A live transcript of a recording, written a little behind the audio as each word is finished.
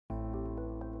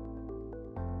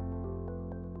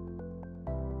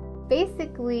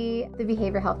Basically, the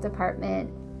behavioral health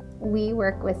department, we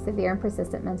work with severe and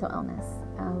persistent mental illness.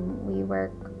 We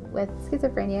work with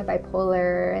schizophrenia,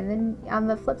 bipolar, and then on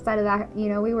the flip side of that,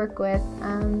 we work with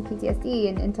PTSD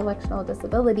and intellectual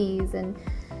disabilities, and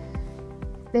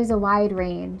there's a wide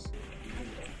range.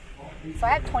 So I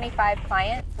have 25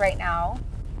 clients right now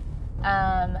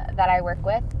that I work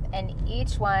with, and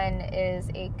each one is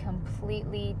a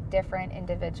completely different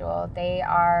individual. They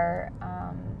are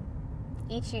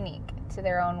each unique to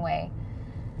their own way.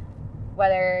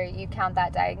 Whether you count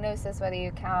that diagnosis, whether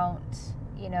you count,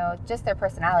 just their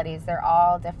personalities, they're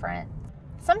all different.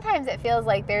 Sometimes it feels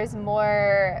like there's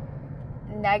more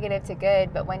negative to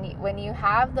good, but when you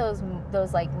have those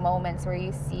like moments where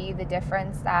you see the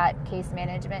difference that case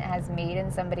management has made in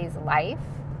somebody's life,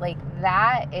 like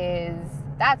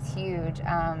that's huge.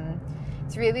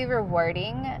 It's really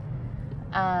rewarding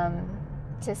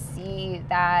to see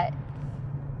that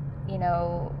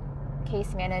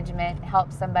case management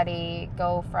helps somebody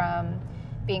go from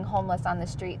being homeless on the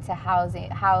street to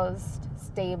housed,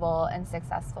 stable, and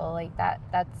successful. Like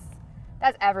that's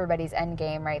everybody's end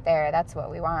game right there. That's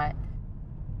what we want.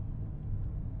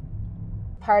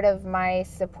 Part of my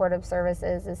supportive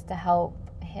services is to help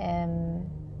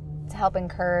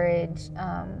encourage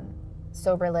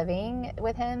sober living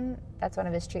with him. That's one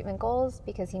of his treatment goals,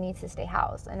 because he needs to stay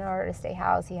housed. And in order to stay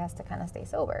housed, he has to kind of stay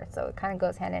sober. So it kind of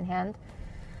goes hand in hand.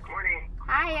 Morning.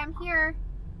 Hi, I'm here.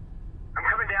 I'm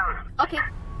coming down. Okay.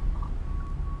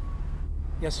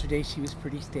 Yesterday she was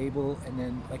pretty stable, and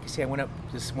then, like I say, I went up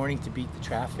this morning to beat the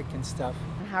traffic and stuff.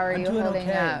 How are you holding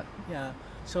up? Yeah.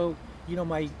 So,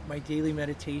 my daily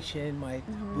meditation, my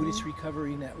Buddhist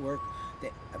Recovery Network,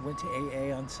 I went to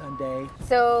AA on Sunday.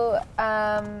 So,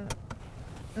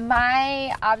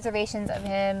 my observations of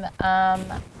him,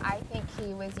 I think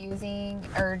he was using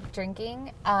or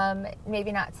drinking.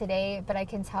 Maybe not today, but I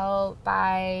can tell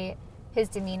by his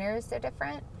demeanors they're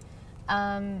different.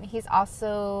 He's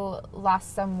also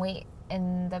lost some weight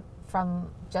from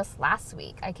just last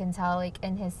week. I can tell, like,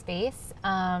 in his face.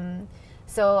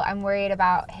 So I'm worried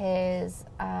about his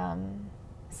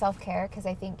self-care, because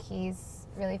I think he's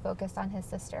really focused on his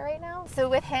sister right now. So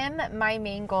with him, my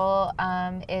main goal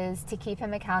is to keep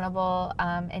him accountable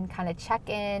and kind of check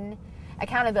in.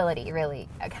 Accountability, really.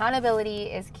 Accountability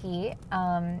is key,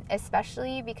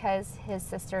 especially because his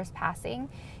sister's passing.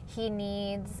 He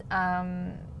needs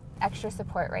extra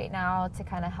support right now to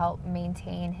kind of help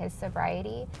maintain his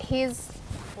sobriety. He's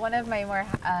one of my more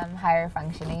higher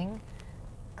functioning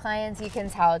clients. You can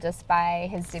tell just by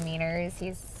his demeanors.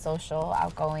 He's social,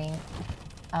 outgoing,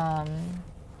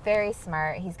 very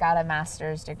smart. He's got a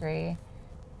master's degree.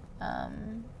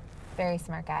 Very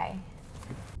smart guy.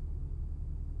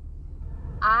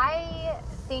 I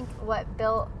think what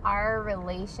built our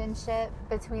relationship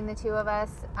between the two of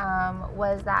us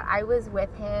was that I was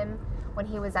with him when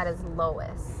he was at his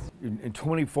lowest. In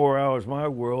 24 hours, my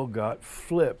world got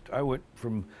flipped. I went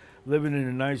from living in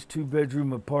a nice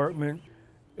 2-bedroom apartment,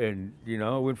 and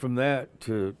I went from that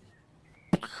to...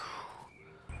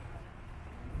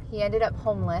 He ended up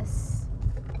homeless.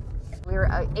 We were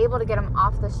able to get him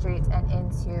off the streets and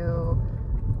into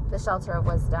the Shelter of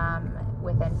Wisdom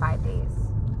within 5 days,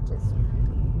 which is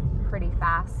pretty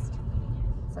fast.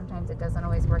 Sometimes it doesn't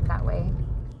always work that way.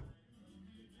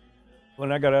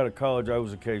 When I got out of college, I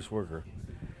was a caseworker,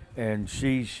 and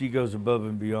she goes above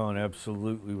and beyond,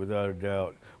 absolutely, without a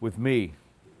doubt. With me,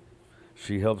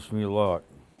 she helps me a lot.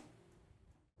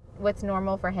 What's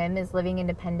normal for him is living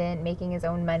independent, making his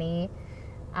own money,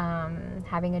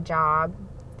 having a job.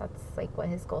 That's like what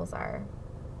his goals are.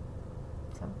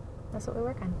 So that's what we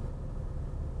work on.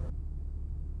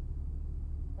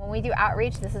 When we do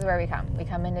outreach, this is where we come. We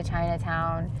come into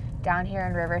Chinatown, down here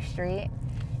on River Street,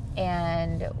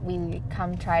 and we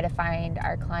come try to find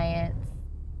our clients.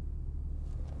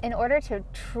 In order to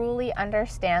truly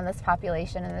understand this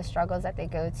population and the struggles that they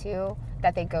go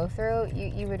through,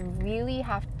 you would really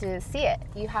have to see it.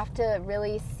 You have to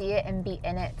really see it and be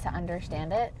in it to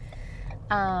understand it.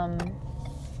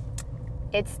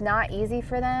 It's not easy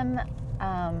for them.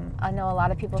 I know a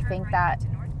lot of people think that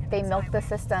they milk the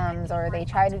systems, or they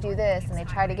try to do this and they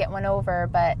try to get one over,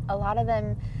 but a lot of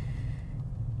them,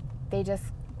 they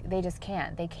just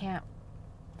can't. They can't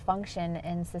function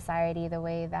in society the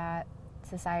way that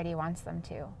society wants them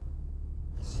to.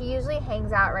 She usually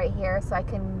hangs out right here, so I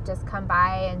can just come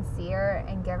by and see her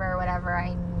and give her whatever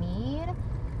I need.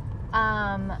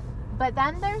 But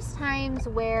then there's times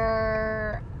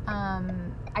where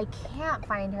I can't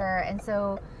find her, and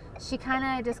so she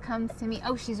kind of just comes to me.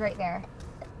 Oh, she's right there.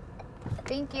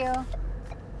 Thank you.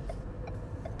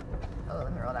 Oh,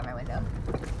 let me roll down my window.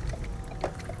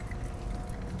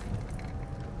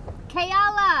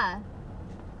 Kayala!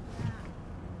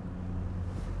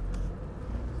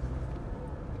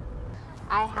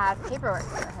 I have paperwork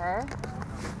for her.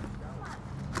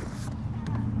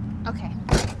 Okay,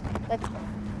 let's go.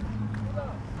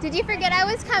 Did you forget I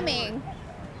was coming?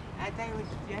 I thought it was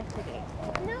yesterday.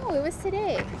 No, it was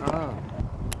today. Oh.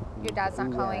 Your dad's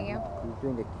not calling you? He's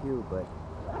doing the queue, but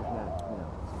it's not,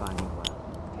 it's fine.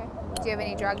 Okay. Do you have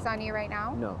any drugs on you right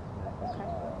now? No. Okay.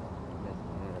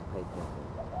 I had a pipe yesterday.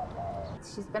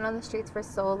 She's been on the streets for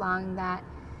so long that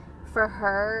for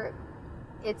her,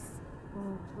 it's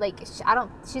like,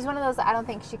 she's one of those that I don't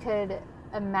think she could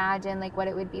imagine like what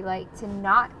it would be like to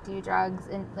not do drugs,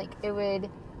 and like it would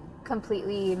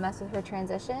completely mess with her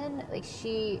transition. Like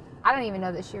I don't even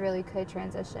know that she really could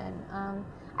transition.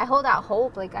 I hold out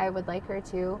hope, like I would like her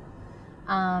to.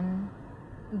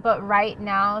 But right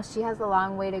now she has a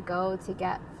long way to go to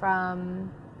get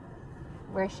from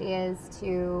where she is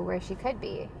to where she could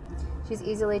be. She's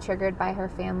easily triggered by her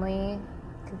family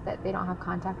because that they don't have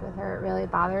contact with her. It really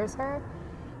bothers her.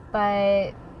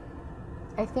 But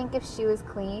I think if she was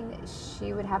clean,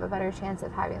 she would have a better chance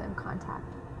of having them contact.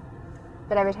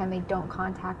 But every time they don't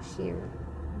contact, she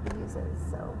refuses.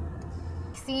 So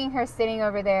seeing her sitting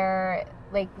over there,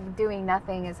 like doing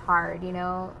nothing, is hard, you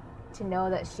know, to know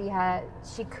that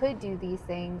she could do these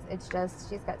things. It's just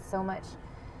she's got so much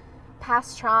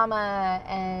past trauma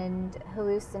and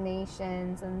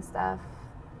hallucinations and stuff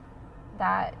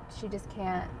that she just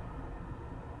can't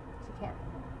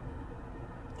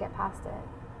get past it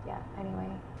yet. Anyway,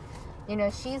 you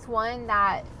know, she's one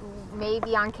that may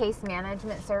be on case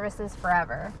management services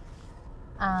forever.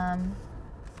 And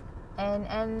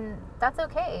that's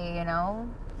okay, you know.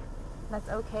 That's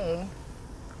okay.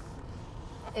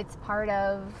 It's part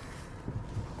of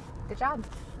the job.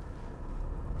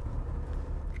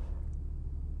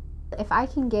 If I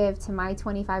can give to my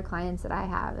 25 clients that I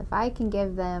have, if I can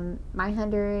give them my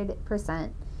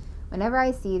 100% whenever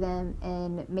I see them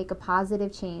and make a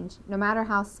positive change, no matter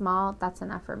how small, that's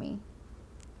enough for me.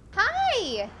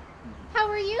 Hi! How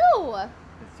are you?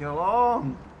 It's so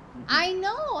long. I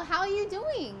know. How are you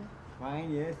doing?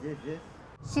 Fine, yes.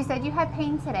 She said you had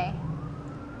pain today.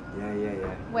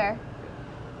 Yeah. Where?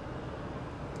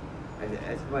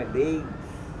 That's my leg.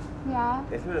 Yeah.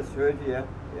 That's from the surgery, yeah.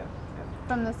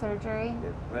 From the surgery?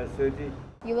 Yeah, from the surgery.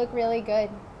 You look really good.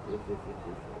 Yes.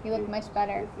 You look much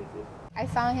better. Yes. I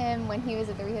saw him when he was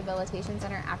at the rehabilitation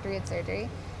center after he had surgery,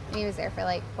 and he was there for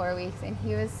like 4 weeks, and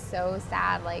he was so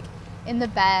sad, like in the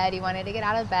bed. He wanted to get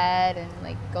out of bed and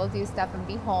like go do stuff and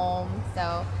be home.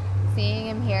 So seeing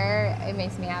him here, it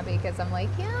makes me happy because I'm like,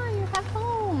 yeah, you're back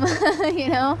home, you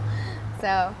know?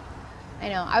 So I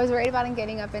know. I was worried about him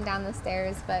getting up and down the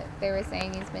stairs, but they were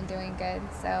saying he's been doing good,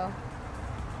 so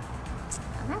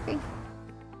I'm happy.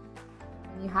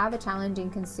 When you have a challenging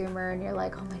consumer and you're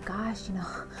like, oh my gosh, you know,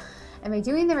 am I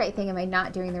doing the right thing? Am I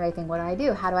not doing the right thing? What do I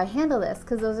do? How do I handle this?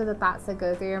 Because those are the thoughts that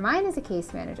go through your mind as a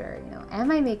case manager. You know,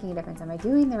 am I making a difference? Am I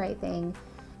doing the right thing?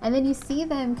 And then you see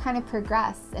them kind of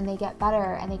progress, and they get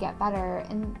better and they get better,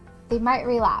 and they might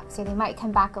relapse or they might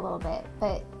come back a little bit,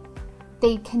 but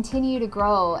they continue to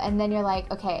grow. And then you're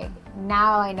like, okay,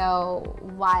 now I know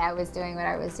why I was doing what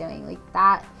I was doing. Like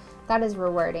that is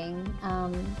rewarding.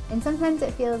 And sometimes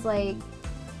it feels like,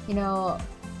 you know,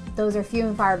 those are few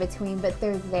and far between, but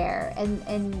they're there.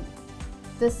 And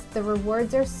the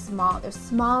rewards are small. They're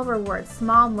small rewards,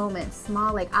 small moments,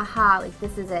 small like, aha, like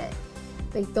this is it.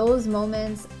 Like those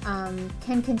moments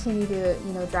can continue to,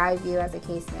 you know, drive you as a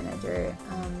case manager.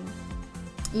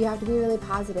 You have to be really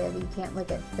positive. You can't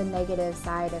look at the negative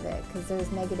side of it because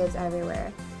there's negatives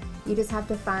everywhere. You just have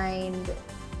to find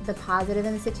the positive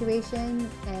in the situation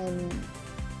and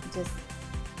just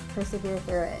persevere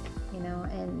through it, you know,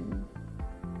 and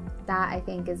that I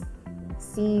think is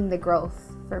seeing the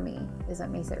growth for me is what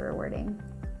makes it rewarding.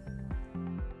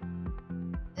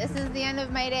 This is the end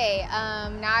of my day.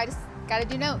 Now I just gotta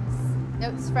do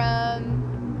notes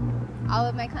from all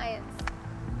of my clients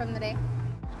from the day.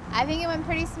 I think it went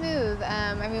pretty smooth.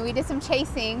 I mean, we did some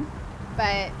chasing,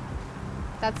 but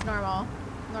that's normal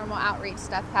outreach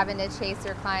stuff, having to chase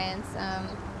your clients.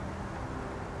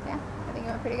 Yeah, I think it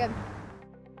went pretty good.